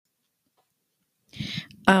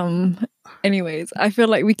Um anyways, I feel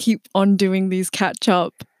like we keep on doing these catch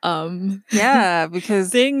up Yeah, because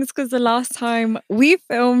things, because the last time we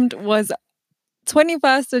filmed was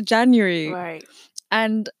 21st of January. right.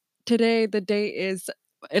 And today the date is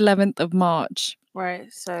 11th of March.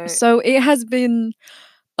 Right. So it has been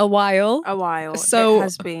a while. A while. So it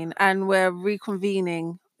has been. And we're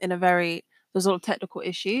reconvening in a very there's a lot of technical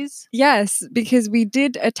issues. yes, because we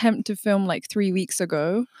did attempt to film like 3 weeks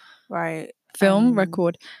ago. Right.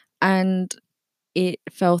 Record, and it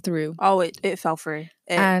fell through. Oh, it fell through.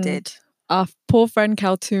 It did. Our poor friend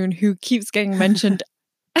Caltoon, who keeps getting mentioned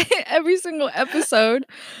every single episode,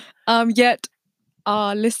 yet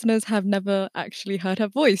our listeners have never actually heard her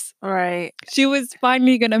voice. Right. She was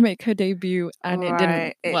finally gonna make her debut, and it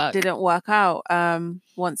didn't work. It didn't work out.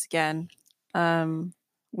 Once again.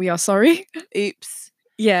 We are sorry. Oops.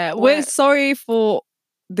 Yeah, we're sorry for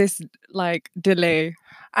this like delay.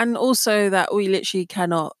 And also that we literally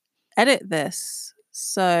cannot edit this.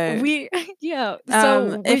 So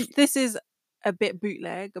if this is a bit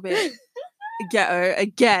bootleg, a bit ghetto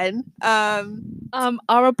again,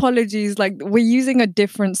 our apologies. Like, we're using a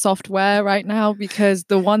different software right now because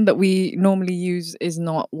the one that we normally use is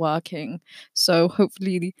not working. So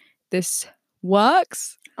hopefully this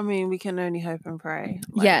works. I mean, we can only hope and pray.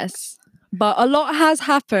 Yes, but a lot has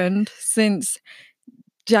happened since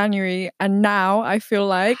January, and now I feel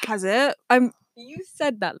like has it? You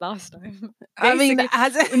said that last time. I mean,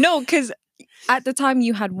 has it? No, because at the time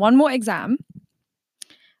you had one more exam.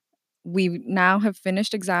 We now have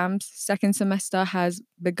finished exams. Second semester has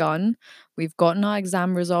begun. We've gotten our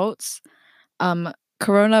exam results.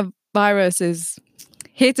 Coronavirus is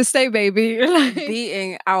here to stay, baby.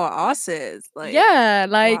 Beating our asses.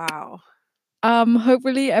 Wow.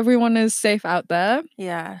 Hopefully everyone is safe out there.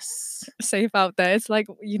 Yes. Safe out there. It's like,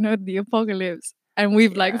 the apocalypse. And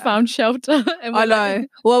we've found shelter. And I know.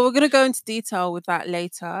 Well, we're gonna go into detail with that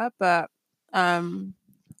later, but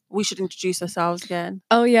we should introduce ourselves again.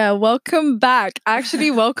 Oh yeah, welcome back.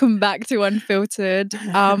 Actually, welcome back to Unfiltered.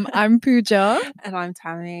 I'm Pooja. And I'm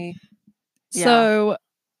Tammy. So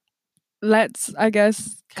let's, I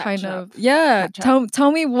guess,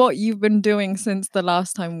 tell me what you've been doing since the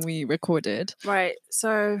last time we recorded. Right.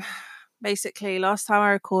 So basically, last time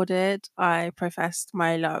I recorded, I professed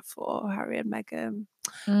my love for Harry and Meghan.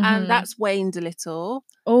 Mm-hmm. And that's waned a little.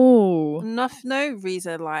 Oh. No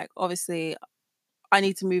reason, like, obviously I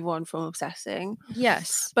need to move on from obsessing.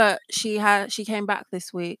 Yes. But she came back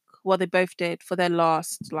this week. Well, they both did for their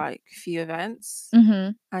last few events.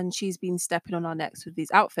 Mm-hmm. And she's been stepping on our necks with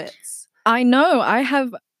these outfits. I know. I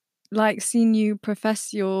have seen you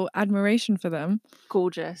profess your admiration for them.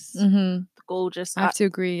 Gorgeous. Mm-hmm. Gorgeous. I have to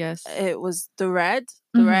agree, yes. It was the red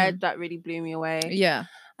that really blew me away. Yeah.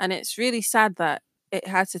 And it's really sad that it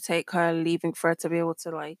had to take her leaving for her to be able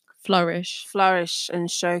to flourish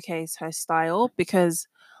and showcase her style, because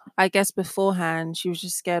I guess beforehand she was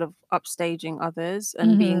just scared of upstaging others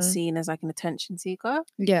and being seen as an attention seeker.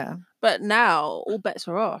 Yeah. But now all bets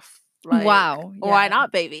are off. Wow. Yeah. Why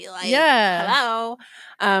not, baby? Hello.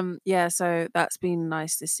 So that's been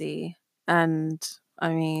nice to see. And I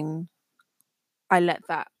mean, I let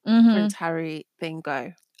that Prince Harry thing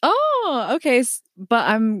go. Oh, okay. But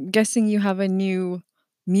I'm guessing you have a new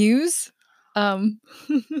muse? No,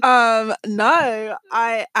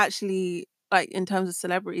 I actually, in terms of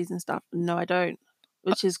celebrities and stuff, no, I don't,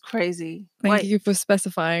 which is crazy. Thank you for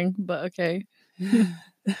specifying, but okay.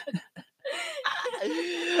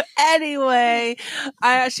 Anyway,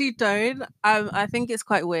 I actually don't. I think it's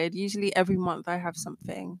quite weird. Usually every month I have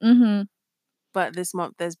something. Mm-hmm. But this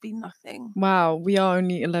month there's been nothing. Wow, we are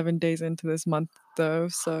only 11 days into this month though,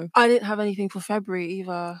 so I didn't have anything for February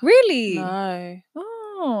either. Really? No.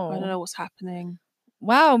 Oh. I don't know what's happening.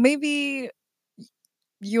 Wow, maybe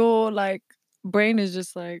your brain is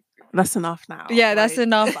just that's enough now. Yeah, that's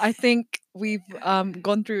enough. I think we've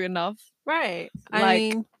gone through enough. Right. I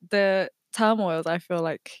mean, the turmoils I feel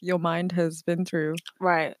like your mind has been through.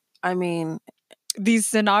 Right. I mean, these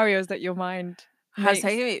scenarios that your mind has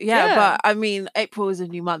taken me. Yeah, but I mean, April is a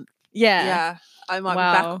new month. Yeah. I might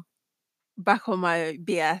be back on my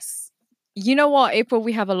BS. You know what? April,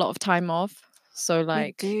 we have a lot of time off. So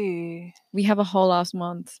we do. We have a whole last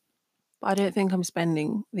month. But I don't think I'm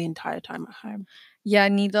spending the entire time at home. Yeah,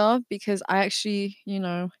 neither, because I actually,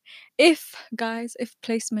 if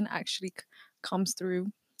placement actually comes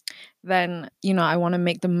through, then, I want to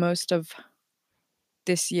make the most of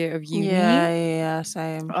this year of uni. Yeah,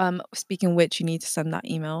 same. Speaking of which, you need to send that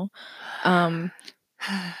email.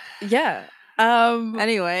 Yeah.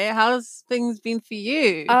 Anyway, how's things been for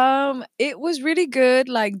you? It was really good.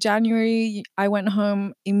 Like January, I went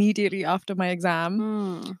home immediately after my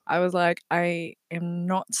exam. I was like, I am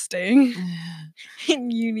not staying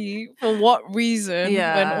in uni. For what reason?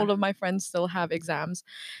 When all of my friends still have exams.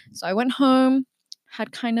 So I went home,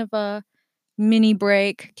 had kind of a mini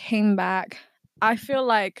break, came back. I feel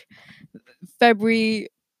like February,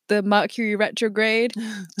 the Mercury retrograde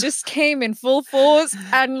just came in full force,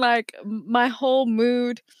 and like my whole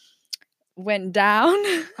mood went down.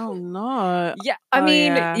 Oh no. Yeah, I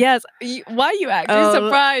mean, yes. Why are you acting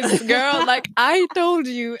surprised, girl? Like, I told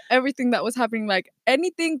you everything that was happening. Like,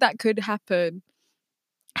 anything that could happen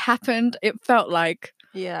happened. It felt like.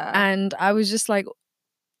 Yeah. And I was just like,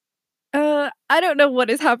 I don't know what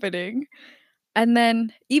is happening. And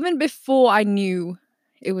then even before I knew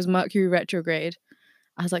it was Mercury retrograde,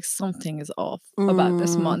 I was like, something is off about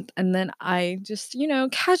this month. And then I just,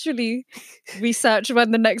 casually researched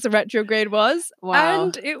when the next retrograde was. Wow.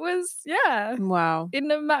 And it was, wow, in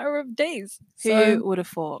a matter of days. Who would have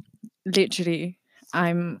thought? Literally,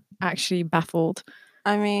 I'm actually baffled.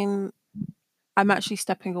 I mean, I'm actually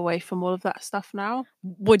stepping away from all of that stuff now.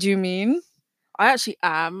 What do you mean? I actually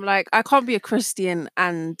am. Like, I can't be a Christian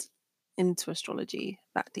and into astrology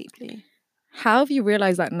that deeply. How have you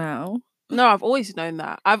realized that now? No, I've always known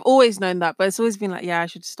that. But it's always been like, yeah, I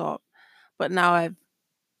should stop. But now I've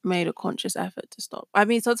made a conscious effort to stop. I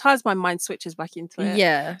mean, sometimes my mind switches back into it.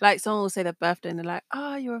 Yeah. Like, someone will say their birthday and they're like,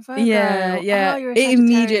 oh, you're a Virgo. Yeah. Oh, you're a it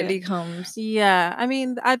immediately comes. Yeah. I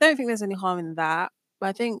mean, I don't think there's any harm in that. But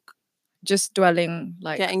I think just dwelling,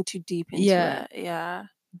 like getting too deep into it. Yeah.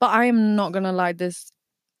 But I am not gonna lie, this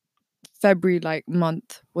February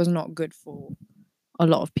month was not good for a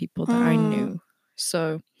lot of people that I knew.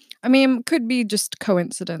 So, I mean, could be just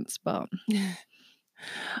coincidence, but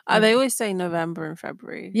they always say November and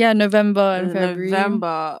February. Yeah, November and February.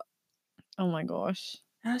 November. Oh my gosh.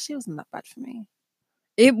 It actually wasn't that bad for me.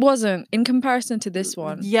 It wasn't in comparison to this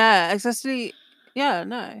one. Yeah, especially. Yeah,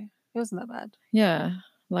 no, it wasn't that bad. Yeah,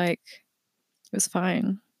 like it was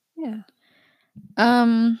fine. Yeah.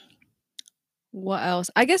 What else?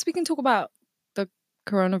 I guess we can talk about the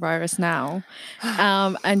coronavirus now,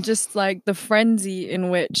 and just like the frenzy in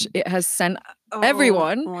which it has sent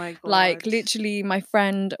everyone. Oh my God. Like literally, my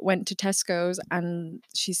friend went to Tesco's and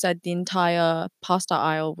she said the entire pasta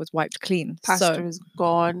aisle was wiped clean. Pasta is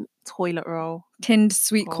gone. Toilet roll. Tinned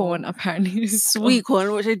sweet corn apparently. Sweet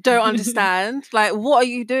corn, which I don't understand. Like, what are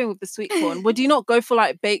you doing with the sweet corn? Would you not go for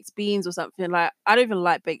like baked beans or something? Like, I don't even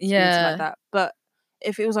like baked beans like that. But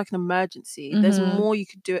if it was like an emergency, there's more you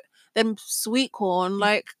could do it than sweet corn.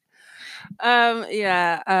 Like,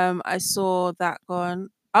 I saw that gone.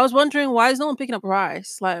 I was wondering, why is no one picking up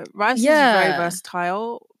rice? Like, rice is very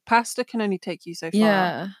versatile. Pasta can only take you so far.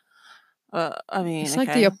 Yeah. I mean, it's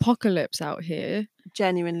like the apocalypse out here.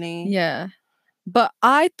 Genuinely. Yeah. But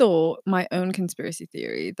I thought my own conspiracy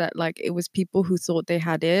theory that like it was people who thought they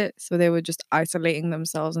had it, so they were just isolating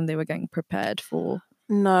themselves and they were getting prepared for.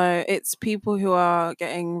 No, it's people who are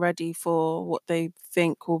getting ready for what they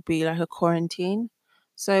think will be like a quarantine.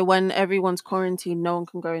 So when everyone's quarantined, no one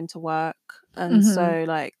can go into work. And so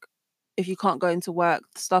like if you can't go into work,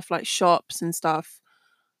 stuff like shops and stuff,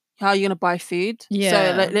 how are you going to buy food?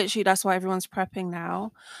 Yeah. So like, literally that's why everyone's prepping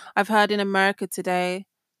now. I've heard in America today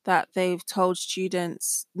that they've told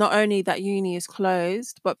students not only that uni is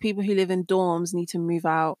closed, but people who live in dorms need to move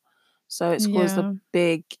out. So it's caused a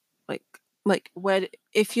big like where,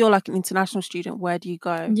 if you're like an international student, where do you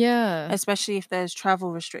go? Yeah. Especially if there's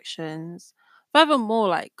travel restrictions. Furthermore,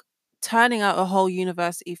 like turning out a whole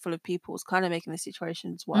university full of people is kind of making the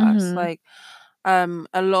situations worse. Like a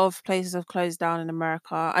lot of places have closed down in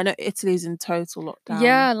America. I know Italy's in total lockdown.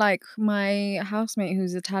 Yeah, like my housemate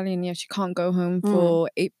who's Italian, she can't go home for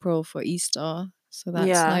April for Easter. So that's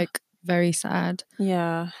like very sad.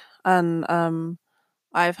 Yeah. And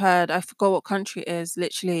I've heard, I forgot what country it is,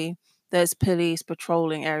 literally there's police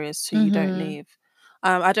patrolling areas so you don't leave.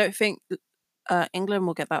 I don't think England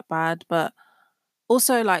will get that bad, but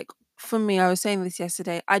also like for me, I was saying this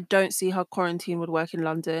yesterday, I don't see how quarantine would work in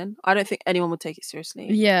London. I don't think anyone would take it seriously.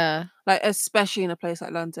 Yeah. Like, especially in a place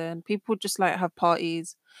like London. People would just like have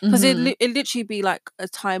parties. Because it'd literally be like a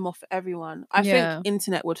time off for everyone. I think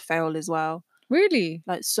internet would fail as well. Really?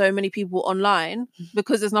 Like so many people online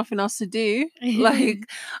because there's nothing else to do. Like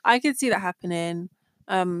I could see that happening.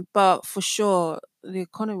 But for sure, the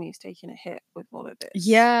economy is taking a hit with all of this.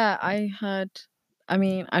 Yeah, I heard. I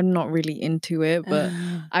mean, I'm not really into it, but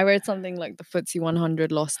I read something like the FTSE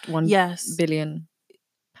 100 lost £1 billion.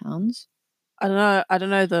 I don't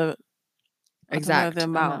know the exact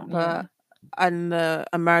amount, but and the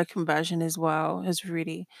American version as well has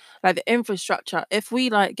really, like, the infrastructure. If we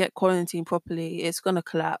like get quarantined properly, it's gonna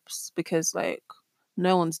collapse because like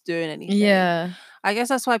no one's doing anything. Yeah. I guess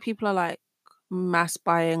that's why people are like mass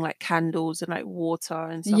buying like candles and like water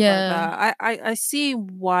and stuff like Yeah. that. I see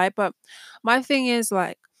why, but my thing is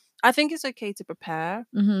like I think it's okay to prepare,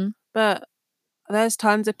 but there's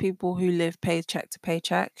tons of people who live paycheck to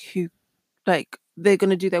paycheck who like they're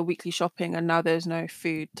gonna do their weekly shopping and now there's no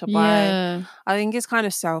food to buy. Yeah. I think it's kind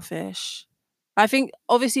of selfish. I think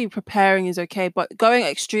obviously preparing is okay, but going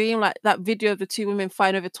extreme, like that video of the two women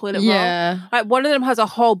fighting over toilet roll, Yeah. like one of them has a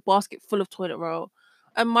whole basket full of toilet roll.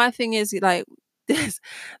 And my thing is like this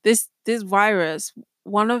virus,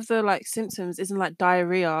 one of the like symptoms isn't like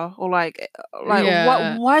diarrhea or like what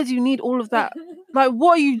Yeah. why do you need all of that? Like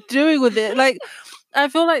what are you doing with it? Like I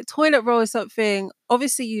feel like toilet roll is something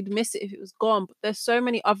obviously you'd miss it if it was gone, but there's so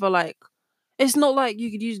many other like it's not like you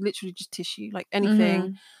could use literally just tissue, like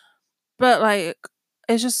anything. But like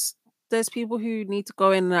it's just there's people who need to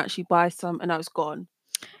go in and actually buy some and now it's gone.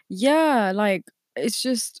 Yeah, like it's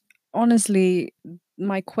just honestly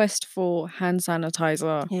my quest for hand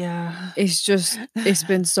sanitizer. Yeah. It's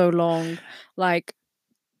been so long. Like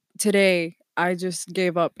today I just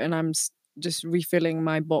gave up and I'm just refilling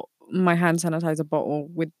my hand sanitizer bottle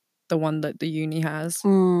with the one that the uni has.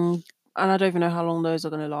 And I don't even know how long those are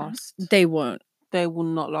going to last. They won't. They will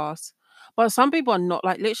not last. But some people are not,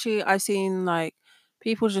 like literally I've seen like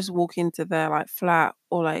people just walk into their like flat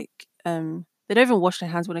or like they don't even wash their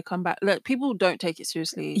hands when they come back. Like people don't take it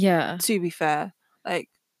seriously. Yeah. To be fair. Like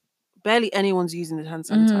barely anyone's using the hand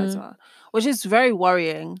sanitizer, which is very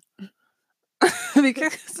worrying.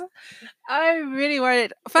 Because I'm really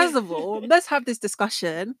worried. First of all, let's have this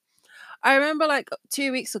discussion. I remember like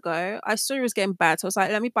 2 weeks ago, I saw it was getting bad. So I was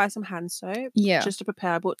like, let me buy some hand soap. Yeah. Just to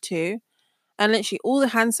prepare. I bought 2. And literally all the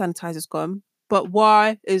hand sanitizer's gone. But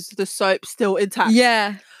why is the soap still intact?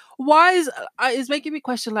 Yeah. Why is it's making me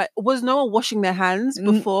question like, was no one washing their hands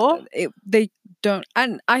before? They don't.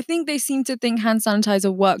 And I think they seem to think hand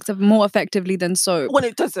sanitizer works more effectively than soap. When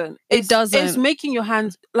it doesn't. It doesn't. It's making your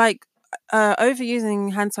hands like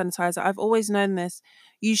overusing hand sanitizer. I've always known this.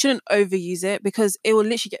 You shouldn't overuse it because it will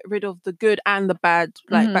literally get rid of the good and the bad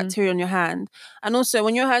like bacteria on your hand. And also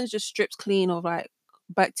when your hands just stripped clean of like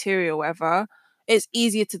bacteria or whatever, it's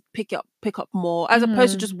easier to pick up more as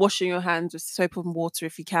opposed to just washing your hands with soap and water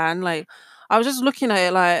if you can. Like I was just looking at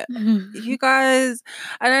it like you guys,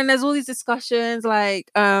 and then there's all these discussions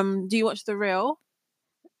like do you watch The Real?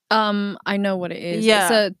 I know what it is.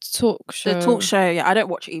 Yeah. It's a talk show. The talk show, yeah. I don't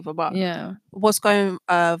watch it either, but yeah, what's going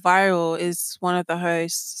viral is one of the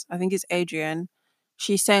hosts, I think it's Adrian.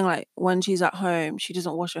 She's saying like when she's at home, she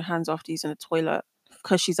doesn't wash her hands after using the toilet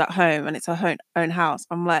because she's at home and it's her own house.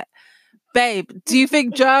 I'm like, babe, do you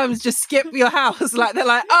think germs just skip your house? Like they're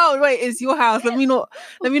like, oh wait, it's your house. Let me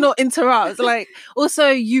not interrupt. Like also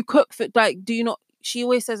you cook for like, do you not? She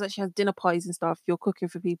always says that she has dinner parties and stuff. You're cooking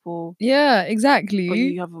for people. Yeah, exactly. But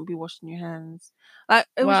you haven't been washing your hands. Like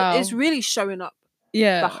it's really showing up.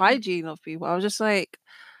 Yeah, the hygiene of people. I was just like,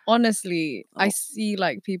 honestly, I see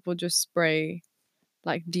like people just spray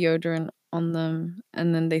like deodorant on them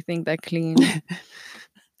and then they think they're clean.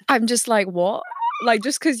 I'm just like, what? Like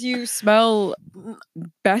just because you smell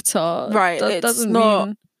better, right? That doesn't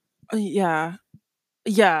mean. Yeah.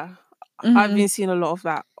 I've been seeing a lot of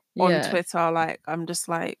that on Twitter. Like I'm just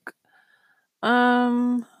like, I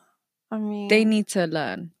mean, they need to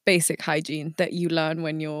learn basic hygiene that you learn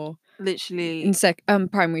when you're literally in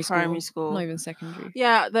primary school, not even secondary.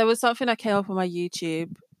 Yeah, there was something that came up on my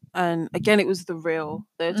YouTube, and again, it was The Real.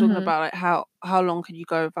 They were talking about like how long can you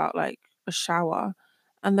go without like a shower,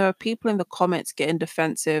 and there are people in the comments getting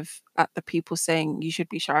defensive at the people saying you should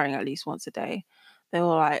be showering at least once a day. They were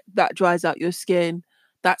like, that dries out your skin.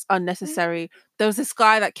 That's unnecessary. There was this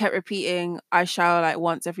guy that kept repeating, I shower like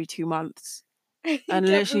once every 2 months. And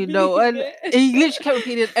literally he literally kept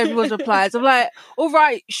repeating everyone's replies. I'm like, all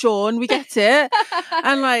right, Sean, we get it.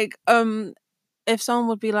 And like if someone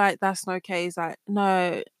would be like, that's not okay, he's like,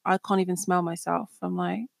 no, I can't even smell myself. I'm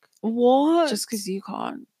like, what? Just because you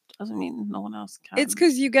can't doesn't mean no one else can. It's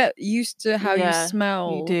because you get used to how you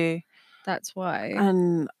smell. You do. That's why.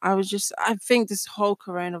 And I think this whole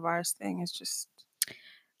coronavirus thing is just,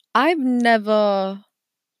 I've never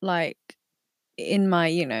like in my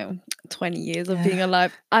 20 years of being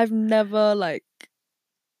alive, I've never like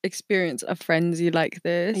experienced a frenzy like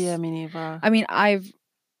this. Yeah, me neither. I mean, I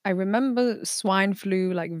remember swine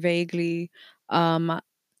flu like vaguely,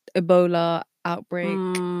 Ebola outbreak,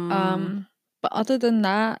 but other than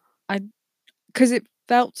that, because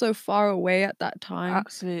felt so far away at that time.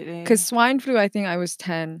 Absolutely. Because swine flu, I think I was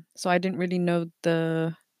 10, so I didn't really know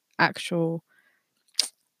the actual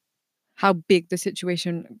how big the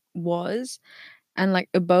situation was. And like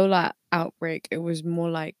Ebola outbreak, it was more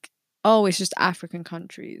like, oh, it's just African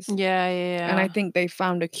countries. Yeah. And I think they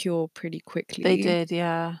found a cure pretty quickly. They did,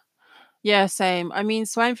 yeah. Yeah, same. I mean,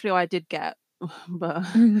 swine flu I did get, but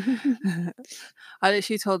I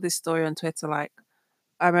literally told this story on Twitter. Like,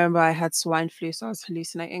 I remember I had swine flu, so I was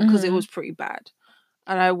hallucinating because it was pretty bad.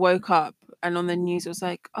 And I woke up, and on the news it was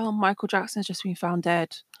like, "Oh, Michael Jackson's just been found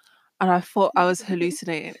dead." And I thought I was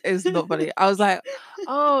hallucinating. It's not funny. I was like,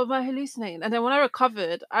 "Oh, am I hallucinating?" And then when I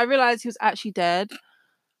recovered, I realized he was actually dead.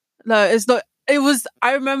 No, it's not. It was.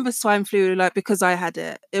 I remember swine flu, like, because I had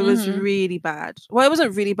it. It was really bad. Well, it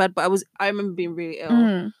wasn't really bad, but I remember being really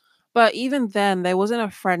ill. But even then, there wasn't a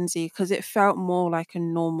frenzy because it felt more like a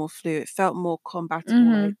normal flu. It felt more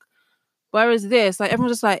combatable. Like, whereas this, like,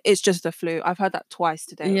 everyone's just like, it's just a flu. I've heard that twice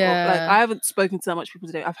today. Or, like, I haven't spoken to that much people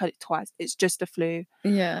today. I've heard it twice. It's just a flu.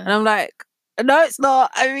 Yeah. And I'm like, no, it's not.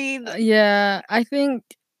 I mean, yeah, I think,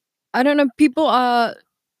 I don't know, people are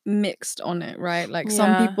mixed on it, right? Like,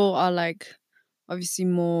 some people are like obviously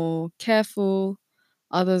more careful.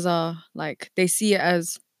 Others are like, they see it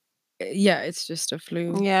as, yeah, it's just a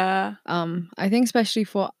flu. Yeah. I think especially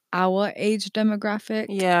for our age demographic,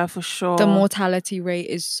 yeah, for sure, the mortality rate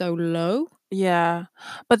is so low. Yeah.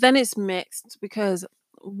 But then it's mixed because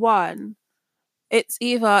one, it's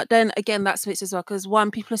either, then again, that's mixed as well. Because one,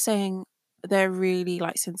 people are saying they're really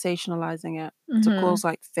like sensationalizing it to cause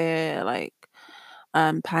like fear, like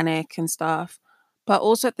panic and stuff. But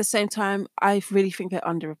also at the same time, I really think they're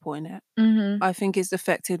underreporting it. I think it's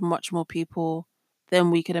affected much more people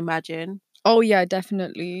than we could imagine. Oh yeah,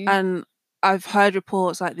 definitely. And I've heard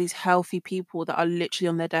reports like these healthy people that are literally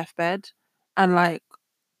on their deathbed, and like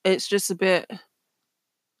it's just a bit.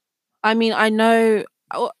 I mean, I know.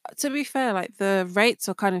 To be fair, like the rates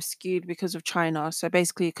are kind of skewed because of China. So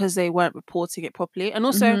basically, because they weren't reporting it properly, and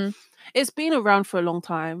also it's been around for a long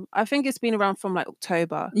time. I think it's been around from like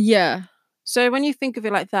October. Yeah. So when you think of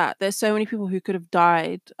it like that, there's so many people who could have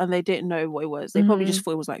died and they didn't know what it was. They probably just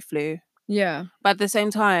thought it was like flu. Yeah. But at the same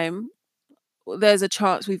time, there's a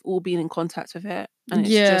chance we've all been in contact with it, and it's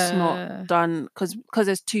just not done because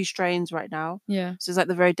there's two strains right now. Yeah. So it's like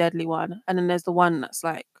the very deadly one, and then there's the one that's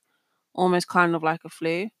like almost kind of like a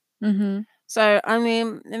flu. So I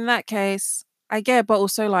mean, in that case, I get, but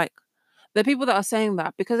also like the people that are saying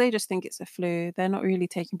that because they just think it's a flu, they're not really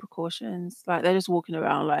taking precautions. Like they're just walking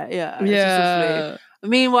around like, it's just a flu.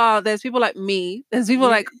 Meanwhile, there's people like me. There's people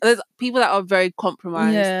there's people that are very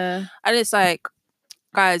compromised. Yeah. And it's like,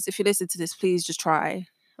 guys, if you listen to this, please just try.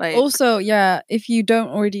 Like, also, yeah, if you don't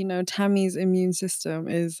already know, Tammy's immune system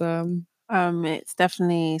is it's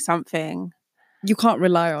definitely something. You can't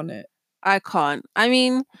rely on it. I can't. I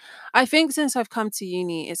mean, I think since I've come to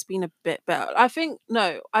uni, it's been a bit better. I don't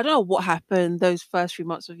know what happened those first few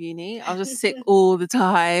months of uni. I was just sick all the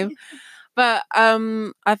time. But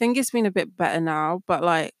I think it's been a bit better now. But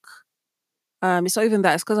like, it's not even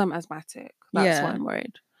that. It's because I'm asthmatic. That's why I'm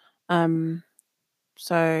worried.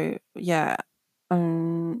 So yeah.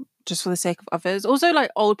 Just for the sake of others. Also,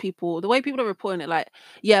 like old people, the way people are reporting it, like,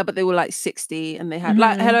 yeah, but they were like 60 and they had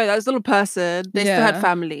like, hello, that was a little person. They still had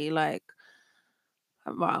family. Like,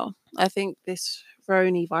 wow. I think this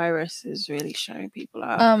coronavirus is really showing people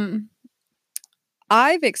out.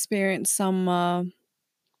 I've experienced some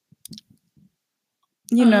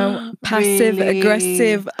passive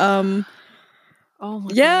aggressive oh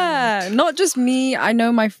my God. Not just me. I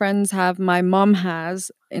know my friends have. My mum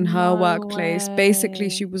has in her workplace. way. Basically,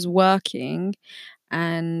 she was working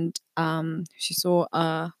and she saw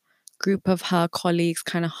a group of her colleagues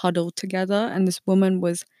kind of huddled together, and this woman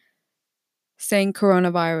was saying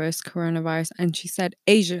coronavirus, and she said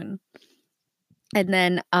Asian. And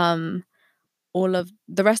then all of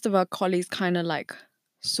the rest of our colleagues kind of like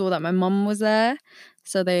saw that my mum was there,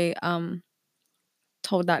 so they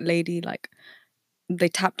told that lady, like, they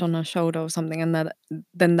tapped on her shoulder or something, and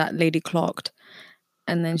then that lady clocked,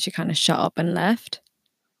 and then she kind of shut up and left.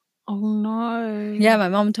 Oh no. Yeah, my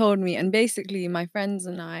mum told me. And basically my friends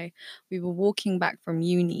and I, we were walking back from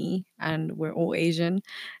uni, and we're all Asian,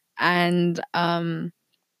 and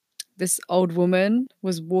this old woman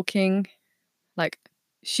was walking, like,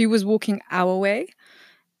 she was walking our way,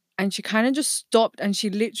 and she kind of just stopped, and she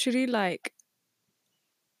literally, like,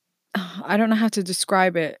 I don't know how to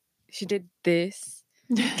describe it. She did this.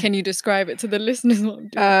 Can you describe it to the listeners what I'm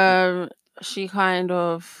doing? She kind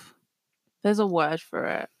of, there's a word for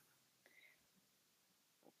it.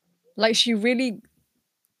 Like, she really,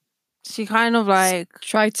 she kind of like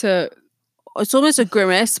tried to it's almost a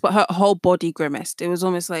grimace, but her whole body grimaced. It was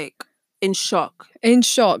almost like in shock.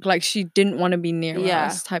 Like she didn't want to be near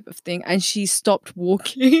us type of thing. And she stopped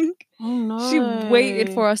walking. Oh no. She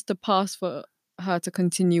waited for us to pass for her to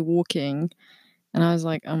continue walking. And I was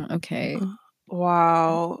like, okay.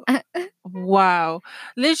 Wow. Wow.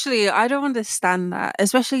 Literally, I don't understand that,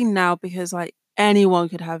 especially now, because like anyone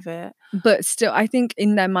could have it. But still, I think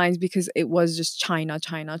in their minds, because it was just China.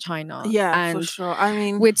 Yeah, and for sure. I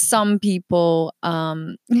mean, with some people,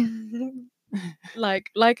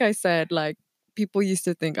 like I said, like people used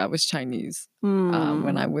to think I was Chinese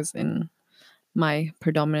when I was in my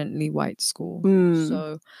predominantly white school.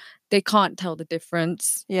 So they can't tell the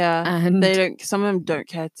difference. Yeah. And they don't, some of them don't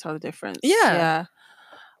care to tell the difference. Yeah.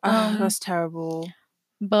 That's terrible.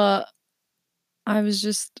 But I was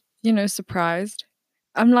just, surprised.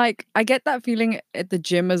 I'm like, I get that feeling at the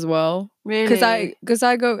gym as well. Really? Because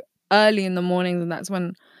I go early in the mornings, and that's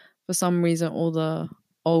when, for some reason, all the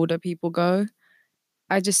older people go.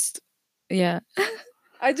 Maybe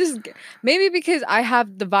because I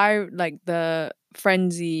have the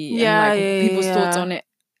frenzy and people's thoughts on it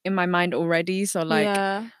in my mind already. So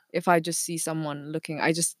if I just see someone looking,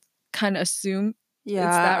 I just kind of assume it's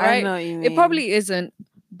that, right? I know what you mean. It probably isn't,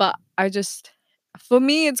 but for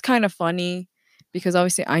me, it's kind of funny because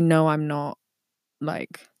obviously I know I'm not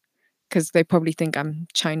because they probably think I'm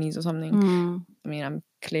Chinese or something. I mean, I'm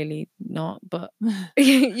clearly not, but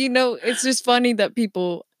it's just funny that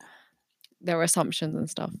people, their assumptions and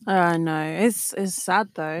stuff. I know. It's sad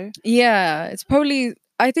though. Yeah, it's probably,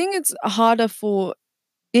 I think it's harder for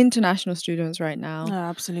international students right now. Oh,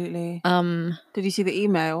 absolutely. Did you see the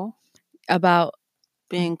email about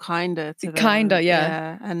being kinder to them?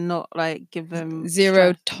 Yeah, and not give them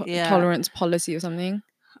zero tolerance policy or something.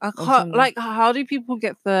 I can't, how do people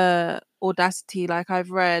get the audacity?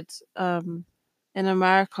 I've read in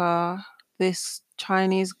America, this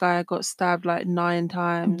Chinese guy got stabbed 9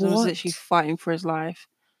 times. And was literally fighting for his life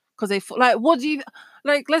because they what do you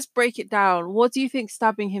let's break it down. What do you think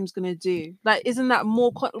stabbing him's gonna do? Isn't that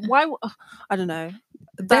more why? I don't know.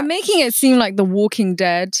 They're making it seem like The Walking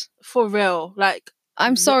Dead, for real.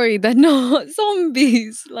 I'm sorry, they're not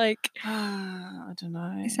zombies. I don't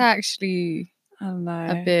know. It's actually, I don't know,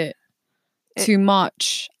 a bit too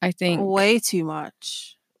much. I think way too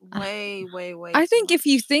much. Way. I think if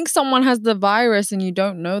you think someone has the virus and you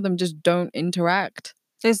don't know them, just don't interact.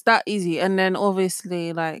 It's that easy. And then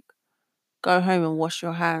obviously go home and wash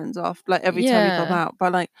your hands off every time you come out.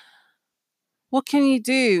 But what can you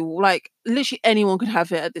do? Literally anyone could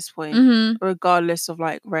have it at this point, regardless of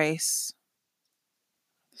race.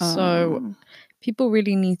 So people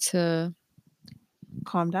really need to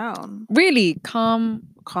calm down. Really calm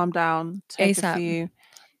down. Take ASAP. A few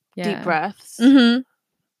deep breaths.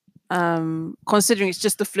 Considering it's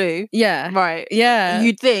just the flu. Yeah. Right. Yeah.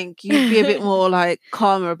 You'd think you'd be a bit more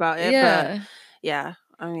calmer about it. Yeah. But yeah,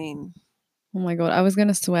 I mean. Oh my God, I was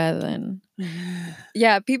gonna swear then.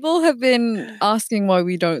 Yeah, people have been asking why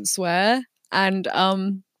we don't swear. And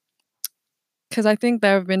because I think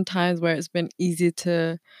there have been times where it's been easy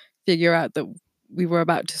to figure out that we were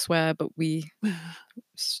about to swear, but we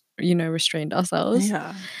restrained ourselves.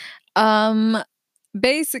 Yeah.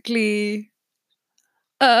 Basically,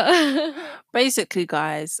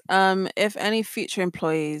 guys, if any future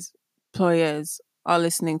employers are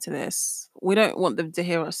listening to this, we don't want them to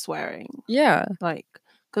hear us swearing. Yeah.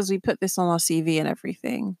 Because we put this on our CV and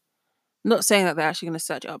everything. Not saying that they're actually going to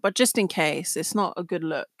search it up, but just in case, it's not a good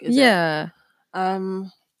look, is it?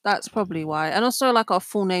 That's probably why. And also our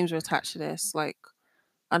full names are attached to this. I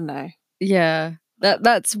don't know. Yeah.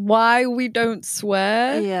 That's why we don't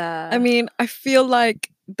swear. Yeah. I mean, I feel like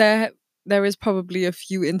there is probably a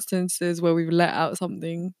few instances where we've let out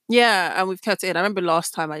something. Yeah, and we've kept it in. I remember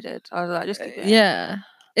last time I did. I was like, just keep it in. Yeah.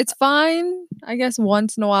 It's fine, I guess,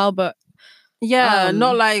 once in a while, but yeah,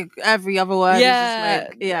 not every other word. Yeah. Is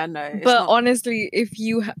just no. But honestly, if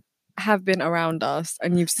you have been around us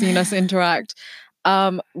and you've seen us interact,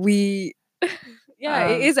 it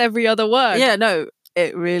is every other word. Yeah, no,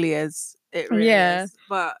 it really is. It really is.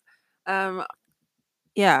 But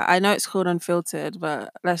yeah, I know it's called Unfiltered,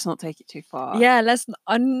 but let's not take it too far. Yeah, let's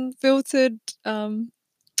unfiltered.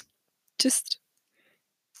 Just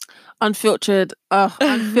unfiltered.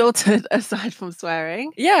 Unfiltered aside from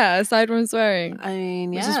swearing. Yeah, aside from swearing. I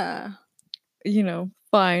mean, yeah, is,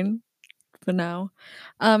 fine for now.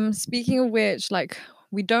 Speaking of which,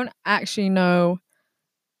 we don't actually know.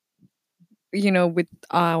 With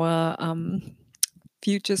our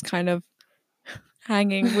futures kind of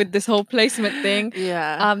hanging with this whole placement thing.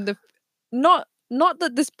 Yeah. Not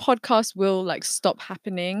that this podcast will stop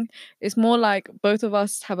happening. It's more both of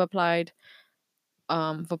us have applied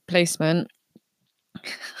for placement.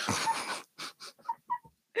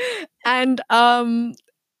 And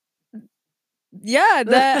yeah,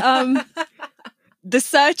 the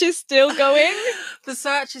search is still going. The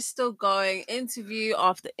search is still going. Interview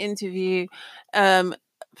after interview.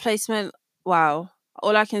 Placement, wow.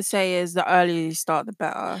 All I can say is the earlier you start, the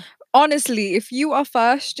better. Honestly, if you are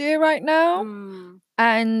first year right now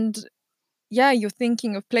and yeah, you're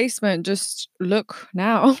thinking of placement, just look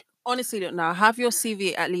now. Honestly, look now. Have your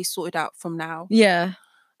CV at least sorted out from now. Yeah.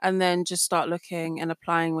 And then just start looking and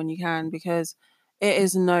applying when you can, because it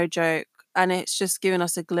is no joke. And it's just giving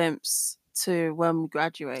us a glimpse to when we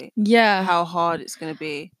graduate. Yeah. How hard it's going to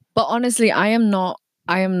be. But honestly, I am not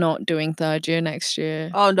doing third year next year.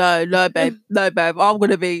 Oh, no, babe. No, babe.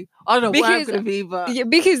 I don't know where I'm going to be, but... Yeah,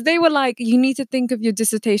 because they were like, you need to think of your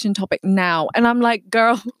dissertation topic now. And I'm like,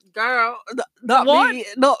 girl, not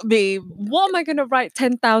me. What am I going to write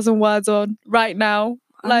 10,000 words on right now?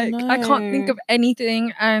 Like, I can't think of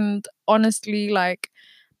anything. And honestly, like,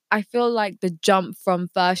 I feel like the jump from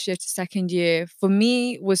first year to second year for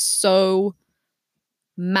me was so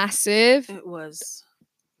massive. It was.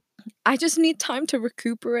 I just need time to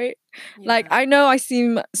recuperate. Yeah. Like, I know I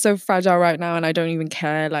seem so fragile right now and I don't even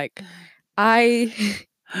care. Like, I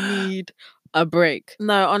need a break.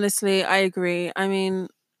 No, honestly, I agree. I mean,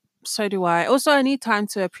 so do I. Also, I need time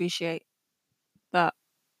to appreciate that.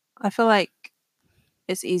 I feel like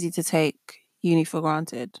it's easy to take uni for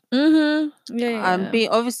granted. Yeah.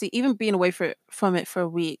 Obviously, even being away from it for a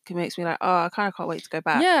week, it makes me like, oh, I kind of can't wait to go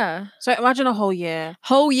back. Yeah. So imagine a whole year.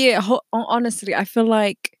 Honestly, I feel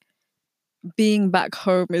like being back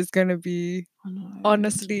home is gonna be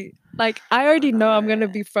honestly, like, I already know I'm gonna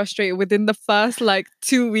be frustrated within the first like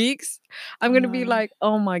 2 weeks. I'm gonna be like,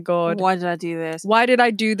 oh my god, why did I do this?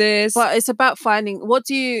 But it's about finding,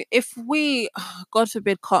 if we, God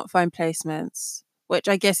forbid, can't find placements, which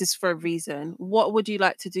I guess is for a reason, what would you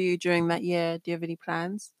like to do during that year? Do you have any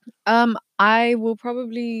plans? I will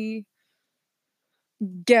probably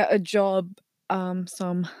get a job,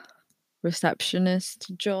 some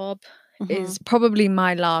receptionist job is probably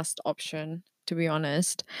my last option, to be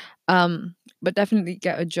honest. But definitely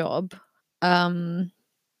get a job. Because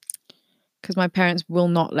my parents will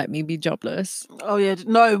not let me be jobless. Oh yeah,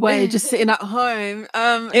 no way, just sitting at home.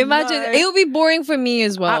 Imagine, it'll be boring for me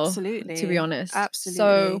as well. Absolutely. To be honest. Absolutely.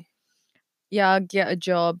 So yeah, get a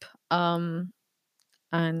job,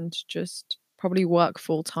 and just probably work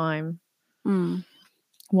full time.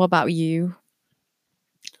 What about you?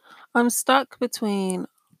 I'm stuck between,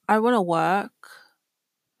 I want to work.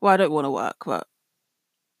 Well, I don't want to work, but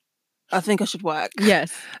I think I should work.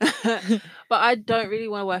 Yes. But I don't really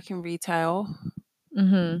want to work in retail.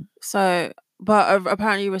 So, but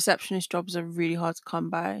apparently receptionist jobs are really hard to come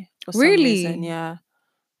by for some reason. Yeah.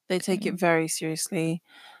 They take it very seriously.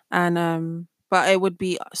 And but it would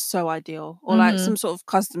be so ideal. Or like some sort of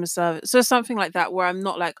customer service. So something like that where I'm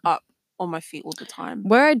not like up on my feet all the time.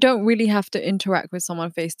 Where I don't really have to interact with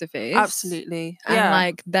someone face to face. Absolutely. And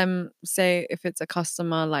like them say if it's a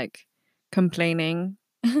customer like complaining.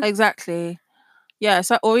 Exactly. Yeah,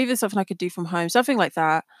 so, or even something I could do from home, something like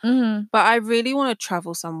that. But I really want to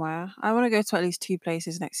travel somewhere. I want to go to at least 2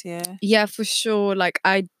 places next year. Yeah, for sure. Like,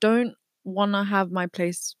 I don't want to have my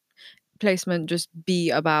placement just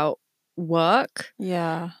be about work.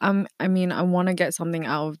 Yeah. I mean, I want to get something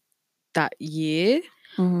out of that year.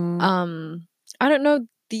 I don't know,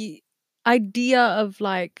 the idea of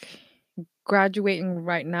like graduating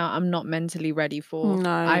right now, I'm not mentally ready for.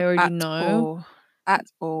 No, I already know. At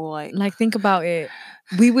all. Like, think about it.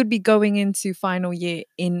 We would be going into final year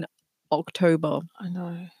in October. I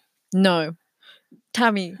know. No.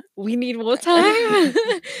 Tammy, we need more time.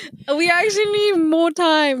 We actually need more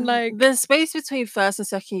time. Like, the space between first and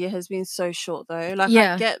second year has been so short though. Like,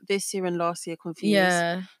 I get this year and last year confused.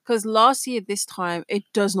 Yeah. Because last year this time, it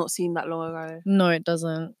does not seem that long ago. No, it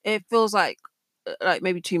doesn't. It feels like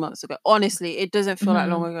maybe 2 months ago. Honestly, it doesn't feel that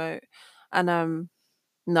long ago. And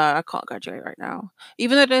no, I can't graduate right now.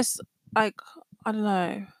 Even though there's like, I don't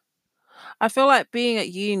know. I feel like being at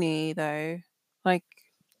uni though, like,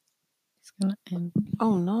 it's gonna end.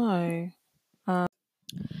 Oh no.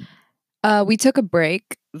 We took a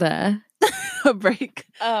break there. A break.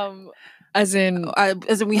 As in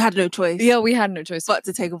we had no choice. Yeah, we had no choice but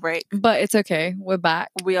to take a break. But it's okay. We're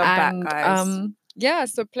back. We are back, guys. Yeah,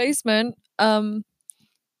 so placement.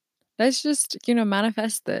 Let's just,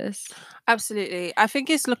 manifest this. Absolutely. I think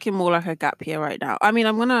it's looking more like a gap year right now. I mean,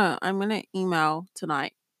 I'm gonna email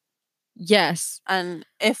tonight. Yes. And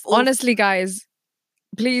honestly, guys,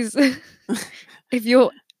 please, if you're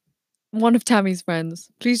one of Tammy's friends,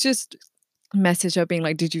 please just message her being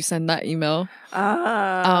like, did you send that email?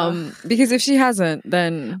 Because if she hasn't,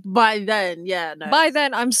 then by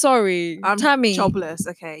then, I'm sorry, I'm Tammy, jobless.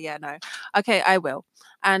 Okay, yeah, no, okay, I will.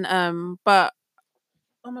 And but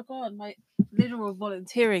oh my god, my literal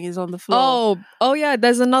volunteering is on the floor. Oh yeah,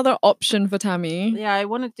 there's another option for Tammy. Yeah, I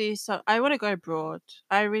want to do so. I want to go abroad.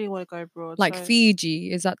 I really want to go abroad. Like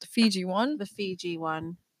Fiji. Is that the Fiji one? The Fiji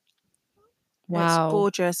one. Wow. It's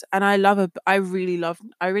gorgeous. And I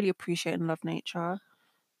really appreciate and love nature.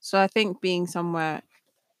 So I think being somewhere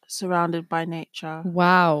surrounded by nature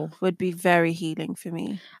would be very healing for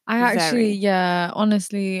me.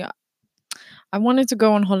 Honestly, I wanted to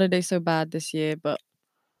go on holiday so bad this year, but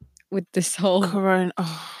with this whole corona,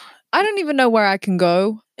 I don't even know where I can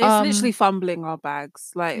go. It's literally fumbling our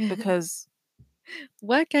bags, like, because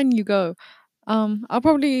where can you go? I'll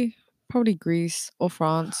probably Greece or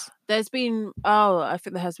France. There's been I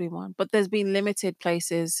think there has been one, but there's been limited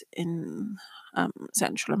places in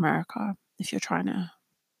Central America if you're trying to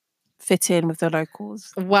fit in with the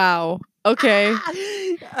locals. Wow. Okay.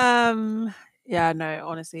 Yeah, no,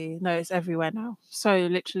 honestly, no, it's everywhere now. So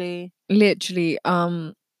literally,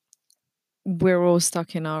 we're all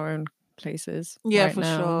stuck in our own places. Yeah, right for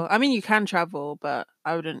now. Sure. I mean, you can travel, but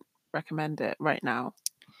I wouldn't recommend it right now.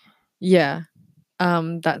 Yeah.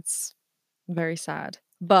 That's very sad.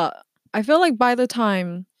 But I feel like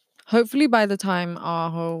hopefully by the time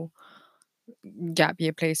our whole gap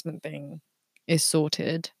year placement thing is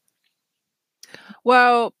sorted.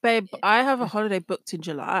 Well, babe, I have a holiday booked in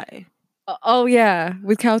July. Oh yeah,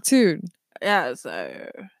 with Kowtoon. Yeah,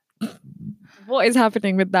 so what is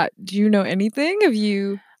happening with that? Do you know anything? Are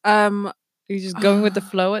you just going with the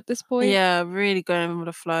flow at this point? Yeah, really going with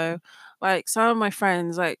the flow. Like some of my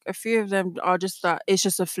friends, like a few of them are just that it's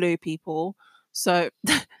just a flu people. So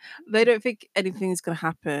they don't think anything's gonna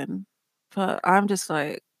happen. But I'm just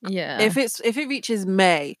like, yeah. If it reaches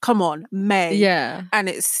May, come on, May. Yeah. And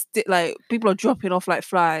it's like people are dropping off like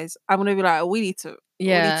flies. I'm gonna be like, we need to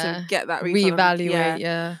get that reevaluate.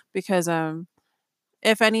 Yeah. Because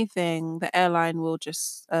if anything, the airline will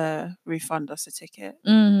just refund us a ticket.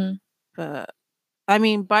 Mm-hmm. But I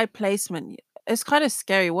mean, by placement, it's kind of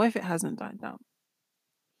scary. What if it hasn't died down?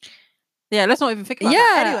 Yeah, let's not even think about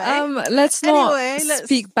that. Anyway, let's not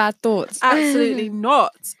speak bad thoughts. Absolutely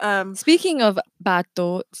not. Speaking of bad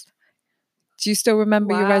thoughts, do you still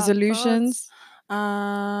remember your resolutions?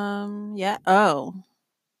 Yeah. Oh,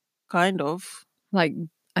 kind of. Like,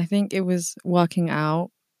 I think it was working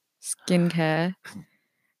out, skincare.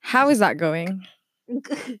 How is that going?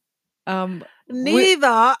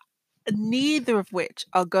 Neither of which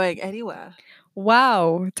are going anywhere.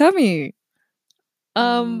 Wow. Tell me.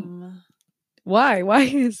 Why? Why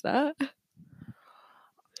is that?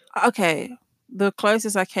 Okay. The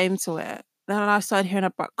closest I came to it, then I started hearing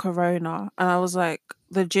about corona and I was like,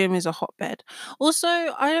 the gym is a hotbed. Also,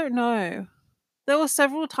 I don't know. There were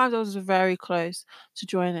several times I was very close to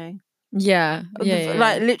joining. Yeah.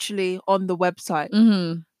 Like literally on the website.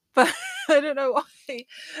 Mm-hmm. But I don't know why.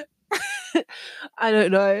 I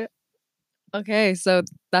don't know. Okay, so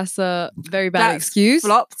that's a very bad excuse.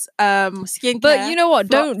 Flopped. Skincare. But you know what?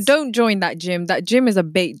 Flopped. Don't join that gym. That gym is a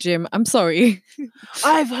bait gym. I'm sorry.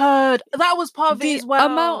 I've heard that was part of it as well.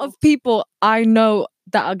 The amount of people I know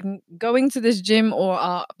that are going to this gym or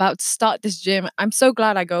are about to start this gym. I'm so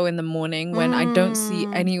glad I go in the morning when I don't see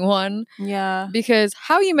anyone. Yeah. Because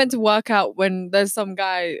how are you meant to work out when there's some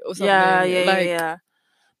guy or something? Yeah.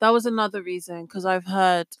 That was another reason, because I've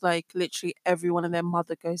heard like literally everyone and their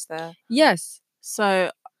mother goes there. Yes. So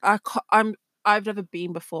I've never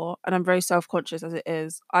been before, and I'm very self-conscious as it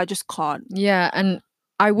is. I just can't. Yeah, and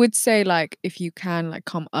I would say like if you can like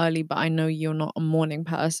come early, but I know you're not a morning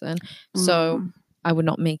person, so I would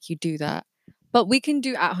not make you do that. But we can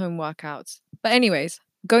do at-home workouts. But anyways,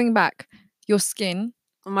 going back, your skin.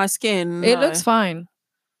 My skin. It looks fine.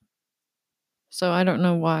 So I don't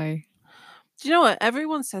know why. Do you know what?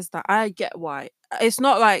 Everyone says that. I get why. It's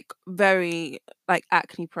not like very like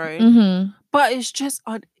acne prone, but it's just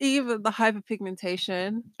uneven, the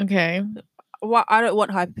hyperpigmentation. Okay. Well, I don't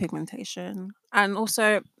want hyperpigmentation, and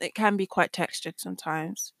also it can be quite textured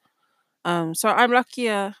sometimes. So I'm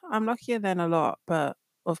luckier than a lot,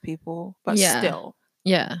 of people, but still,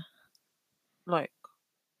 yeah. Like,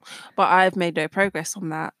 but I've made no progress on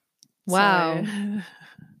that. Wow.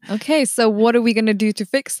 Okay, so what are we gonna do to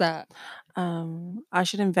fix that? I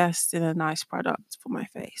should invest in a nice product for my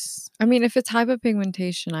face. I mean, if it's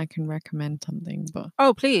hyperpigmentation, I can recommend something, but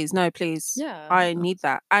oh please, no, please. Yeah, I need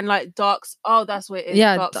that. And like darks. Oh, that's what it is.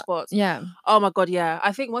 Yeah, dark spots. Yeah. Oh my god, yeah.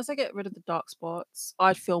 I think once I get rid of the dark spots,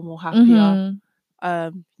 I'd feel more happier.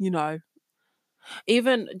 You know.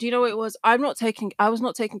 Even, do you know what it was? I was not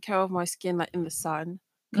taking care of my skin like in the sun,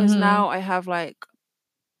 because now I have like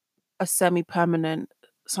a semi-permanent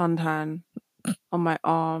suntan on my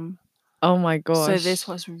arm. Oh my gosh. So this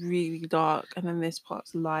part's really dark and then this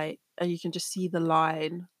part's light, and you can just see the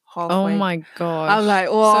line halfway. Oh my gosh. I'm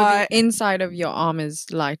like, what? So the inside of your arm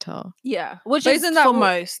is lighter. Yeah, which is for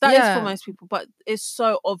most. That is for most people, but it's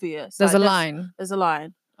so obvious. There's a line. There's a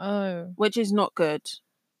line. Oh. Which is not good.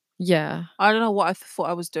 Yeah. I don't know what I thought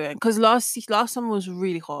I was doing, because last summer was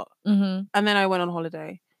really hot, and then I went on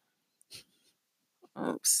holiday.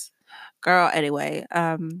 Oops, girl. Anyway,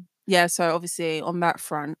 yeah. So obviously on that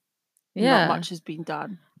front, not much has been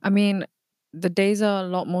done. I mean, the days are a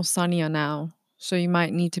lot more sunnier now, so you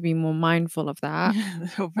might need to be more mindful of that.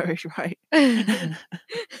 You're very right.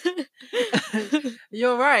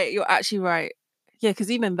 You're right. You're actually right. Yeah,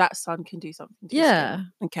 because even that sun can do something to your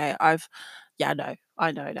skin. Okay, I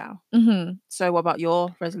know now. So what about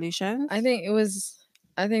your resolutions? I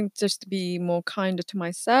think just to be more kinder to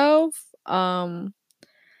myself.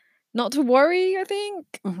 Not to worry, I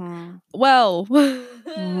think. Well,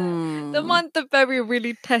 the month of February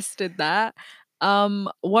really tested that.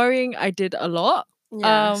 Worrying, I did a lot.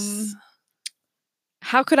 Yes.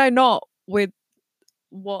 How could I not with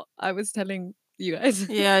what I was telling you guys?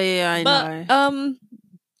 Yeah, I know.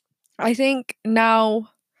 I think now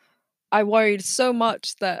I worried so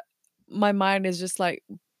much that my mind is just like,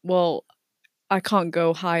 well, I can't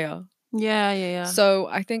go higher. Yeah. So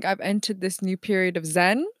I think I've entered this new period of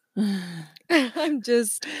Zen. I'm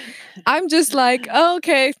just like, oh,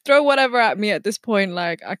 okay, throw whatever at me at this point.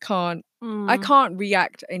 Like I can't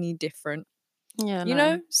react any different. Yeah, you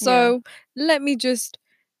know? So let me just,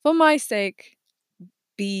 for my sake,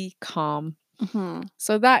 be calm.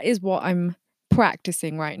 So that is what I'm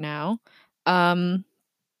practicing right now.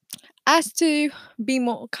 As to be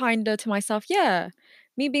more kinder to myself,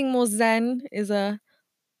 me being more zen is a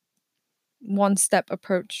one-step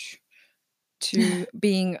approach to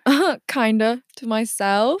being kinder to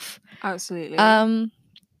myself. Absolutely.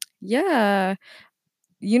 Yeah.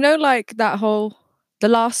 You know, like the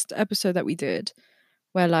last episode that we did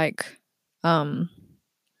where like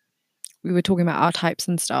we were talking about our types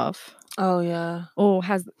and stuff. Oh yeah. Or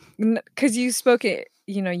because you spoke it,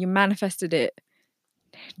 you manifested it.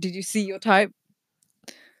 Did you see your type?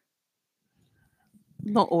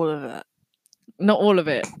 Not all of it. Not all of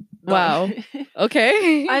it. No. Wow.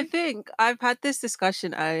 Okay. I think I've had this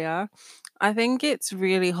discussion earlier. I think it's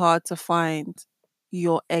really hard to find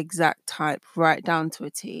your exact type right down to a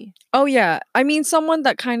T. Oh yeah. I mean, someone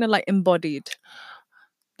that kind of like embodied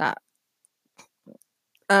that.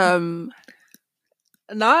 No.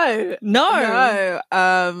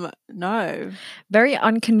 Very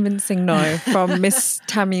unconvincing no from Miss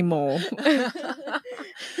Tammy Moore.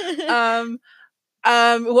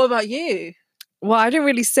 What about you? Well, I didn't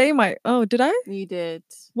really say my. Oh, did I? You did.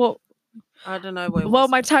 Well, I don't know what it was. Well,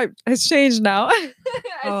 my type has changed now.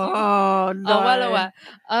 Oh no. Oh,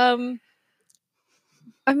 well.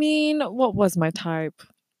 I mean, what was my type?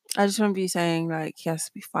 I just remember you saying like he has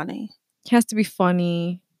to be funny. He has to be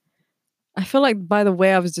funny. I feel like by the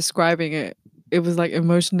way I was describing it, it was like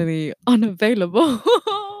emotionally unavailable.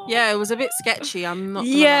 Yeah, it was a bit sketchy. I'm not.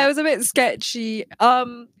 Yeah, it was a bit sketchy.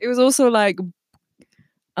 It was also like,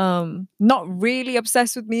 not really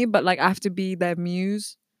obsessed with me, but like I have to be their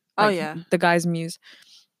muse. Like, oh yeah, the guy's muse.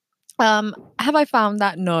 Have I found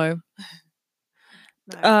that? No.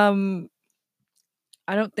 No.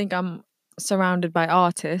 I don't think I'm surrounded by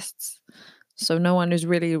artists, so no one is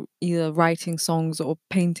really either writing songs or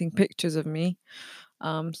painting pictures of me.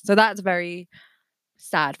 So that's very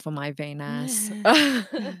sad for my vain ass.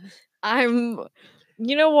 You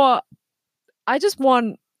know what? I just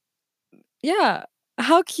want,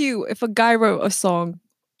 how cute if a guy wrote a song.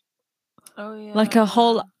 Oh yeah. Like a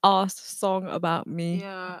whole ass song about me.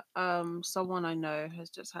 Yeah. Someone I know has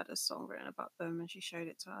just had a song written about them and she showed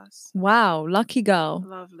it to us. Wow, lucky girl.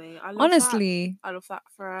 Lovely. Honestly. I love that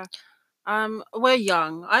for her. We're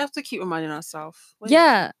young. I have to keep reminding ourselves.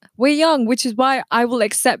 We're young, which is why I will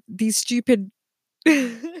accept these stupid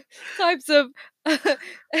types of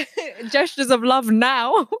gestures of love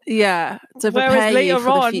now. Yeah. To prepare you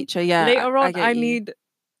for the future. Yeah. Later on, I need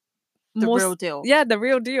the real deal. Yeah, the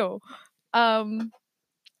real deal.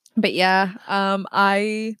 But yeah,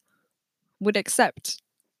 I would accept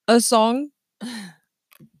a song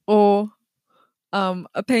or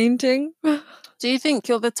a painting. Do you think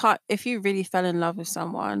you're the type, if you really fell in love with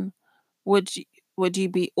someone, would you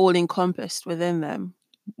be all encompassed within them?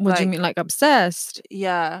 What do you mean, like obsessed?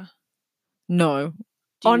 Yeah. No.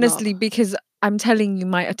 Honestly, because I'm telling you,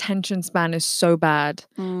 my attention span is so bad.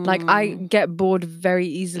 Like, I get bored very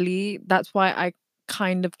easily. That's why I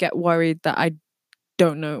kind of get worried that I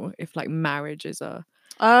don't know if like marriage is a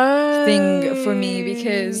thing for me,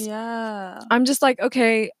 because I'm just like,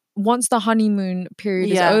 okay, once the honeymoon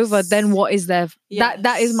period is over, then what is there?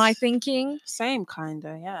 That is my thinking. Same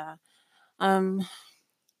kinda, yeah.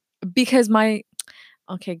 Because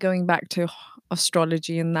going back to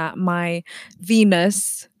astrology and that, my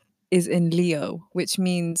Venus is in Leo, which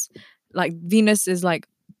means like Venus is like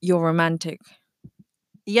your romantic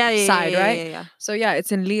side, right? Yeah. So yeah,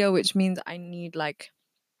 it's in Leo, which means I need like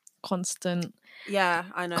constant,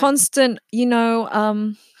 I know. constant, no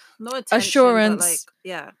attention, assurance.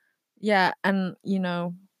 But yeah, and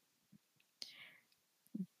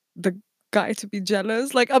the guy to be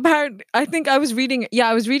jealous. Like, apparently, I think I was reading it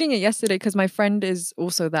yesterday because my friend is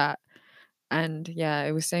also that. And yeah,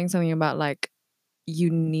 it was saying something about like you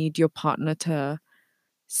need your partner to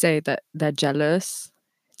say that they're jealous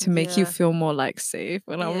to make you feel more like safe.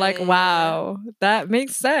 And I'm like, wow, that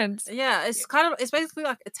makes sense. Yeah, it's basically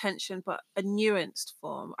like attention, but a nuanced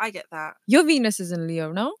form. I get that. Your Venus is in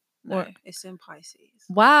Leo, no? No, it's in Pisces.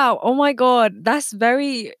 Wow. Oh my God. That's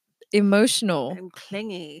very emotional. And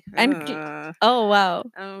clingy. Oh, wow.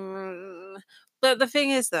 But the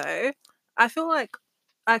thing is, though, I feel like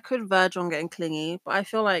I could verge on getting clingy, but I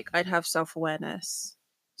feel like I'd have self-awareness.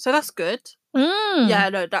 So that's good. Yeah,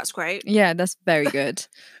 no, that's great. Yeah, that's very good.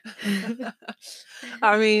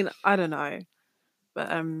 I mean, I don't know.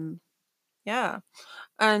 But yeah.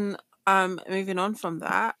 And moving on from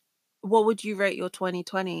that, what would you rate your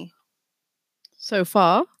 2020 so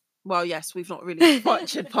far? Well, yes, we've not really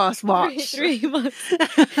ventured past March. 3 months.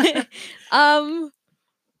 Out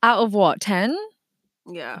of what, 10?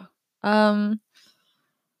 Yeah.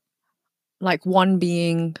 Like 1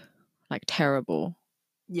 being like terrible.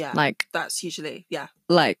 Yeah. Like that's usually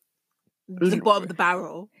like the bottom of the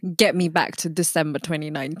barrel. Get me back to December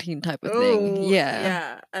 2019 type of thing. Yeah.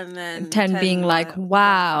 Yeah. And then 10 being like,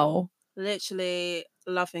 wow. Literally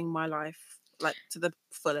loving my life like to the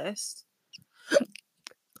fullest.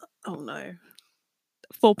 Oh no.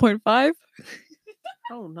 4.5?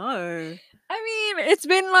 Oh no. I mean,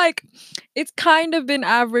 it's kind of been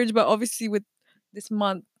average, but obviously with this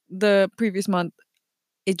month, the previous month,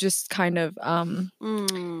 it just kind of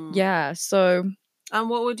yeah. So, and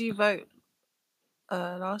what would you vote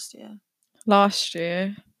last year? Last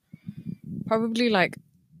year, probably like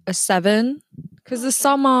a 7, because the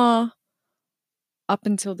summer up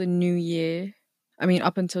until the new year,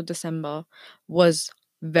 up until December, was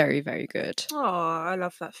very, very good. Oh, I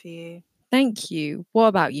love that for you. Thank you. What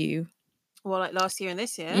about you? Well, like last year and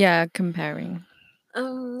this year? Yeah, comparing.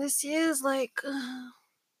 This year's like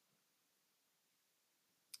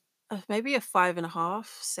maybe a 5.5,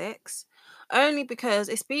 6. Only because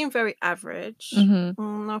it's been very average.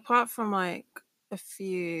 Apart from like a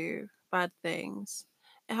few bad things,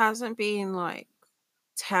 it hasn't been like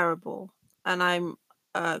terrible, and I'm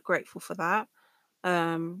grateful for that.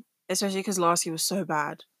 Especially because last year was so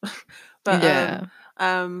bad. But yeah.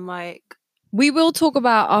 Like we will talk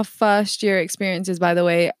about our first year experiences, by the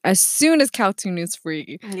way, as soon as Caltoon is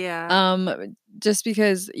free. Yeah. Just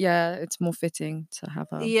because, yeah, it's more fitting to have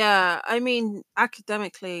a. Yeah, I mean,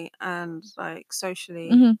 academically and like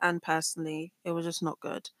socially and personally, it was just not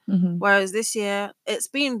good. Whereas this year, it's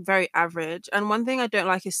been very average. And one thing I don't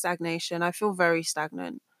like is stagnation. I feel very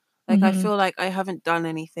stagnant. Like, I feel like I haven't done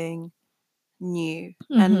anything new,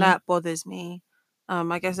 and that bothers me.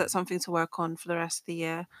 I guess that's something to work on for the rest of the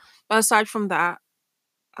year. But aside from that,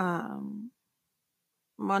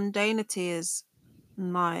 mundanity is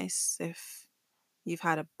nice if you've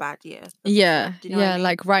had a bad year. Yeah. Do you know what I mean?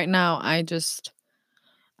 Like right now, I just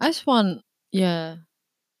want,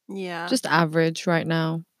 just average right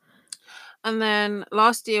now. And then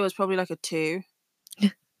last year was probably like a 2.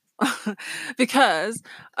 Because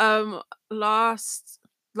last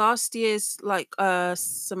year's like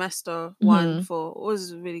semester 1 4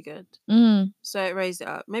 was really good. So it raised it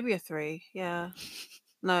up. Maybe a 3. Yeah.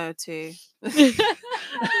 No, a 2.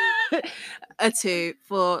 A 2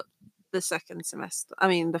 for the second semester.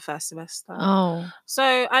 The first semester. Oh.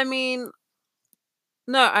 So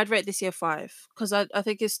no, I'd rate this year 5 because I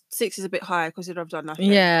think 6 is a bit higher because I've done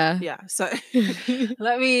nothing. Yeah. So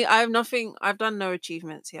I've done no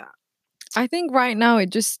achievements yet. I think right now it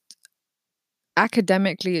just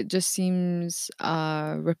academically it just seems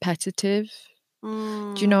repetitive.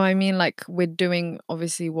 Do you know what I mean? Like we're doing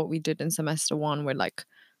obviously what we did in semester 1. We're like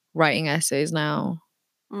writing essays now.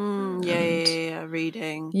 Yeah,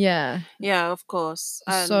 reading. Yeah, of course.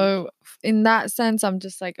 So in that sense, I'm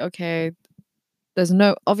just like, okay, there's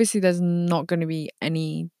not going to be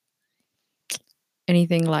anything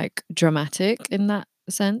like dramatic in that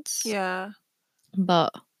sense. Yeah.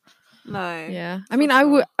 But no. Yeah. I mean,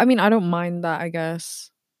 I don't mind that, I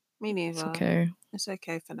guess. Me neither. It's okay. It's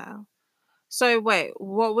okay for now. So wait,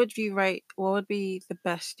 what would you rate? What would be the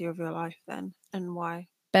best year of your life then, and why?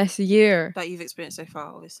 Best year that you've experienced so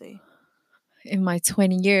far, obviously. in my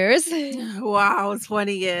 20 years. Wow,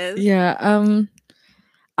 20 years. Yeah.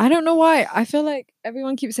 I don't know why. I feel like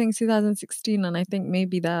everyone keeps saying 2016, and I think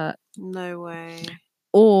maybe that. No way.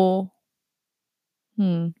 Or,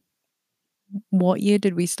 what year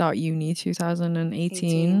did we start uni?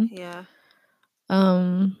 2018. Yeah.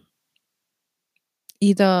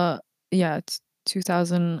 Either it's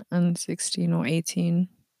 2016 or 18.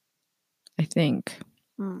 I think.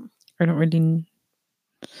 I don't really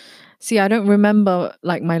see. I don't remember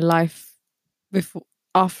like my life before.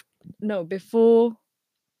 Before.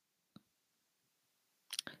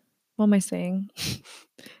 What am I saying?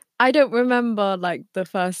 I don't remember like the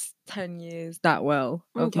first 10 years that well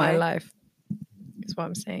of my life. Is what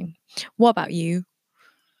I'm saying. What about you?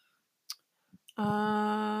 I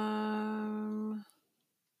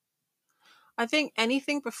think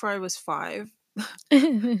anything before I was 5.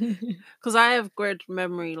 Because I have good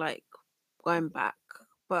memory, like going back,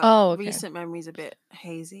 but recent memory's a bit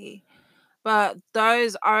hazy. But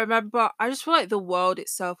those, I remember, I just feel like the world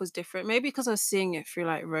itself was different. Maybe because I was seeing it through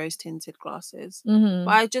like rose tinted glasses. But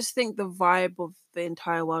I just think the vibe of the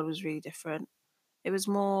entire world was really different. It was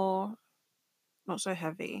more not so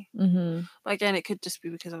heavy. But again, it could just be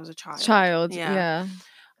because I was a child. Yeah.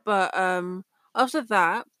 But after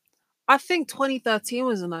that, I think 2013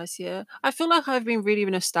 was a nice year. I feel like I've been really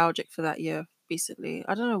nostalgic for that year recently.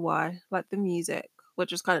 I don't know why. Like the music,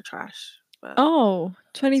 which was kind of trash. But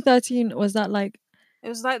 2013, was that like it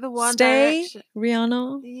was like the One Stay Direction.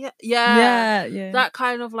 Rihanna? Yeah. That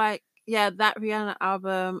kind of like that Rihanna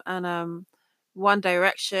album and One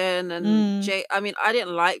Direction and I mean, I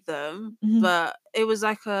didn't like them, but it was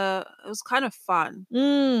like it was kind of fun.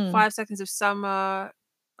 5 Seconds of Summer.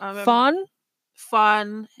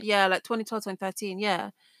 Fun. Yeah, like 2012, 2013. Yeah.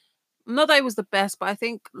 Not that it was the best, but I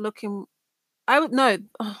think I would know.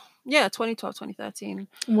 Yeah, 2012, 2013.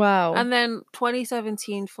 Wow. And then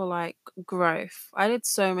 2017 for like growth. I did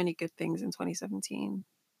so many good things in 2017.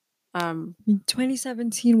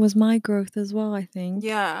 2017 was my growth as well, I think.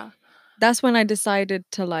 Yeah. That's when I decided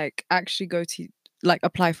to like actually go to like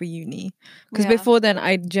apply for uni. Because before then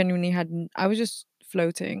I genuinely I was just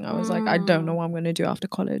floating. I was like, I don't know what I'm going to do after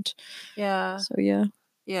college. Yeah. So yeah.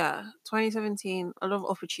 Yeah. 2017, a lot of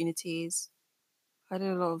opportunities. I did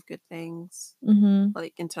a lot of good things.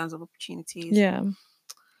 Like in terms of opportunities. Yeah.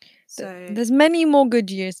 So there's many more good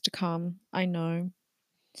years to come. I know.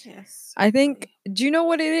 Yes. I think, do you know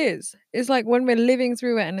what it is? It's like when we're living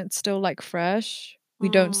through it and it's still like fresh, we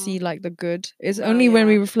don't see like the good. It's only when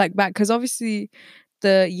we reflect back, because obviously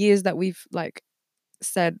the years that we've like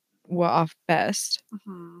said were our best.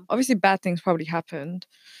 Obviously bad things probably happened.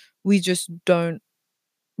 We just don't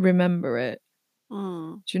remember it.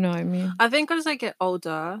 Do you know what I mean? I think as I get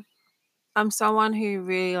older, I'm someone who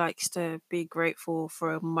really likes to be grateful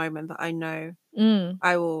for a moment that I know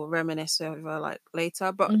I will reminisce over like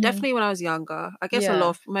later. But definitely when I was younger, I guess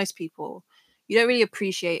most people, you don't really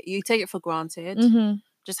appreciate, you take it for granted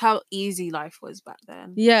just how easy life was back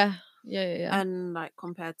then. Yeah. And like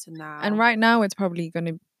compared to now. And right now it's probably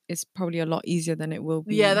a lot easier than it will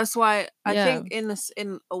be. Yeah, that's why I think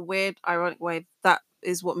in a weird, ironic way, that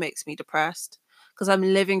is what makes me depressed. Because I'm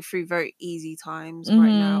living through very easy times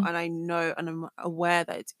right now, and I know and I'm aware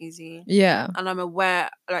that it's easy. Yeah. And I'm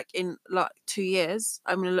aware, like in like 2 years,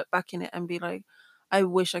 I'm gonna look back in it and be like, I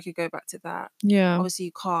wish I could go back to that. Yeah. Obviously,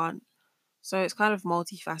 you can't. So it's kind of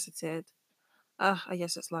multifaceted. I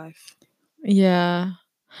guess it's life. Yeah.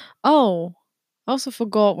 Oh, I also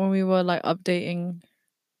forgot when we were like updating.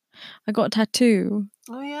 I got a tattoo.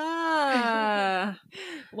 Oh yeah.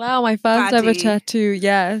 Wow, my first ever tattoo.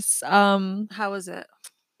 Yes. How was it?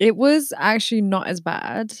 It was actually not as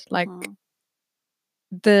bad. Like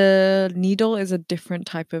the needle is a different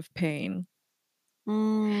type of pain.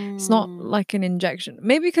 It's not like an injection.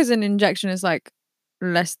 Maybe because an injection is like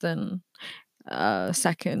less than a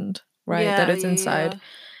second, right? That it's inside.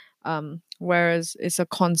 Whereas it's a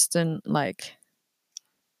constant like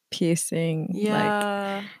piercing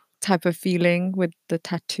like type of feeling with the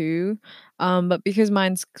tattoo. But because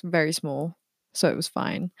mine's very small, so it was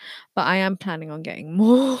fine. But I am planning on getting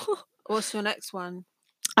more. What's your next one?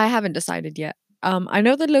 I haven't decided yet. I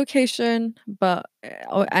know the location, but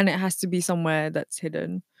and it has to be somewhere that's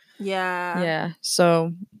hidden. Yeah. Yeah.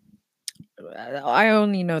 So I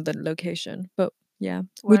only know the location, but Yeah.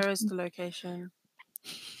 Where is the location?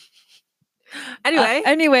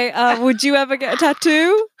 Anyway, would you ever get a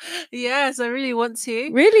tattoo? Yes, I really want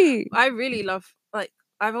to. Really? I really love, like,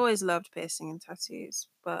 I've always loved piercing and tattoos,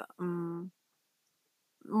 but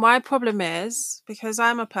my problem is, because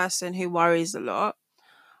I'm a person who worries a lot,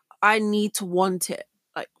 I need to want it,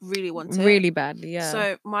 like really want it. Really badly, yeah.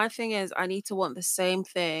 So my thing is, I need to want the same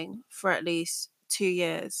thing for at least 2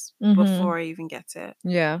 years Mhm. before I even get it.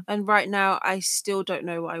 Yeah. And right now, I still don't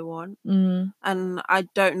know what I want. Mhm. And I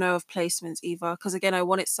don't know of placements either. Because again, I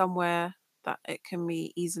want it somewhere that it can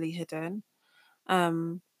be easily hidden.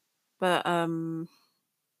 But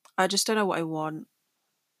I just don't know what I want.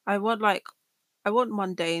 I want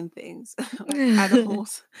mundane things, like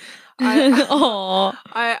animals.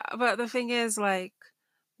 But the thing is, like,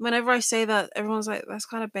 whenever I say that, everyone's like, that's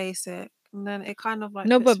kind of basic. And then it kind of like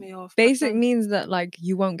No, puts but me off. basic means that like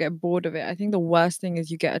you won't get bored of it. I think the worst thing is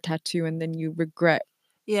you get a tattoo and then you regret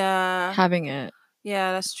having it.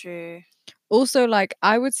 Yeah, that's true. Also, like,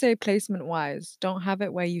 I would say placement wise, don't have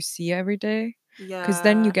it where you see every day. Yeah. Because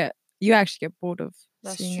then you actually get bored of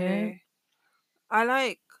seeing true. it. I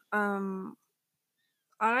like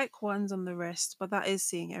ones on the wrist, but that is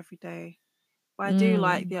seeing every day. But I do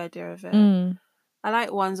like the idea of it. I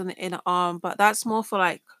like ones on the inner arm, but that's more for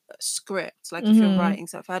like script, like if you're writing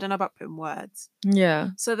stuff. I don't know about putting words.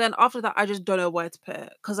 Yeah. So then after that, I just don't know where to put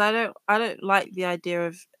it because I don't like the idea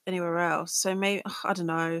of anywhere else. So maybe I don't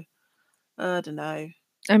know.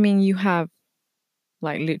 I mean, you have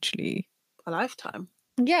like literally a lifetime.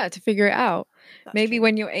 Yeah, to figure it out. Maybe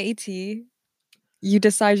when you're 80, you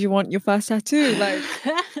decide you want your first tattoo.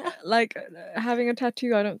 Like having a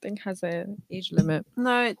tattoo, I don't think has an age limit.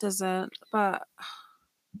 No, it doesn't. But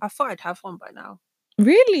I thought I'd have one by now.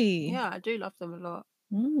 Really? Yeah, I do love them a lot.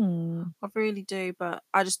 I really do, but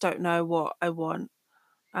I just don't know what I want.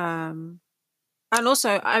 And also,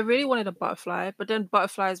 I really wanted a butterfly, but then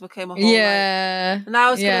butterflies became a whole like.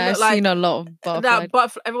 Now it's gonna look like. I've seen a lot of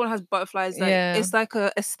butterflies. Everyone has butterflies. Like it's like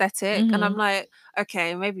a aesthetic, and I'm like,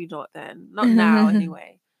 okay, maybe not then, not now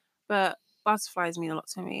anyway. But butterflies mean a lot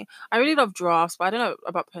to me. I really love giraffes, but I don't know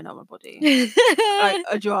about putting it on my body. Like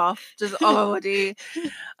a giraffe, just on my body.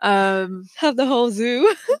 Have the whole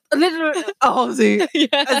zoo. Literally a whole zoo,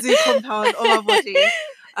 a zoo compound on my body.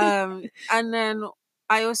 And then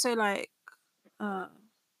I also like. I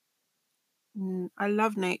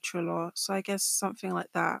love nature a lot, so I guess something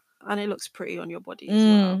like that, and it looks pretty on your body as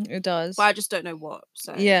well. It does, but I just don't know what.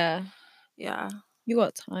 So yeah, you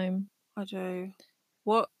got time. I do.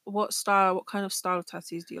 What kind of style of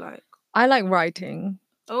tattoos do you like? I like writing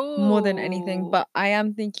more than anything, but I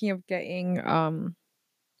am thinking of getting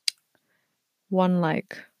one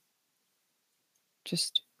like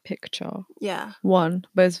just picture. Yeah. One,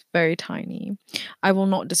 but it's very tiny. I will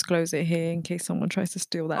not disclose it here in case someone tries to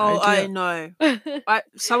steal that I idea. know.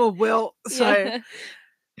 Someone will. So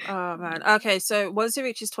oh man. Okay, so once it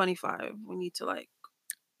reaches 25, we need to like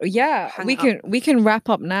we can wrap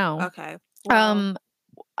up now. Okay. Well,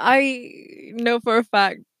 I know for a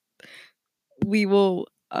fact we will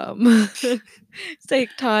take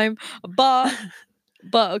time, but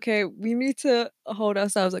okay, we need to hold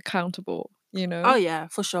ourselves accountable, you know. Oh yeah,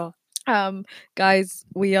 for sure. Guys,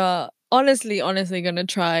 we are honestly gonna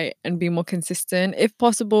try and be more consistent. If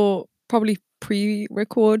possible, probably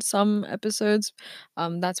pre-record some episodes.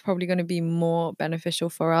 That's probably gonna be more beneficial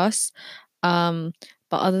for us. But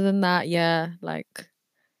other than that, yeah, like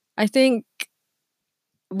I think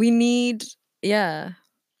we need,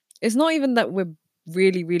 it's not even that we're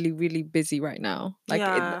really, really, really busy right now.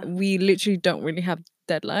 Like we literally don't really have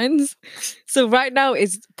deadlines. So right now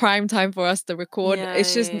is prime time for us to record.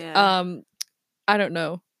 It's just I don't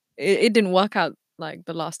know. It didn't work out like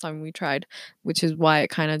the last time we tried, which is why it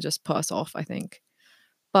kind of just put us off, I think.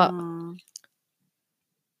 But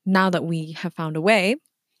now that we have found a way,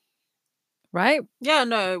 right? Yeah,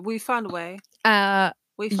 no, we found a way.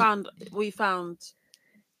 We found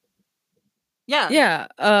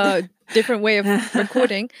different way of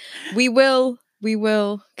recording. We will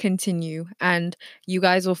continue, and you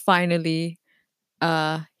guys will finally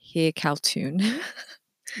hear Caltoon.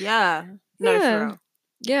 Yeah. No, for real.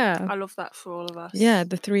 Yeah. I love that for all of us. Yeah,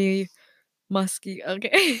 the three musky.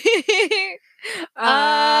 Okay. Okay.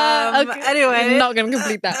 Anyway, I'm not gonna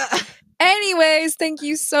complete that. Anyways, thank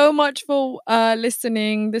you so much for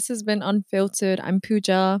listening. This has been Unfiltered. I'm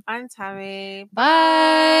Pooja. I'm Tammy.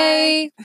 Bye.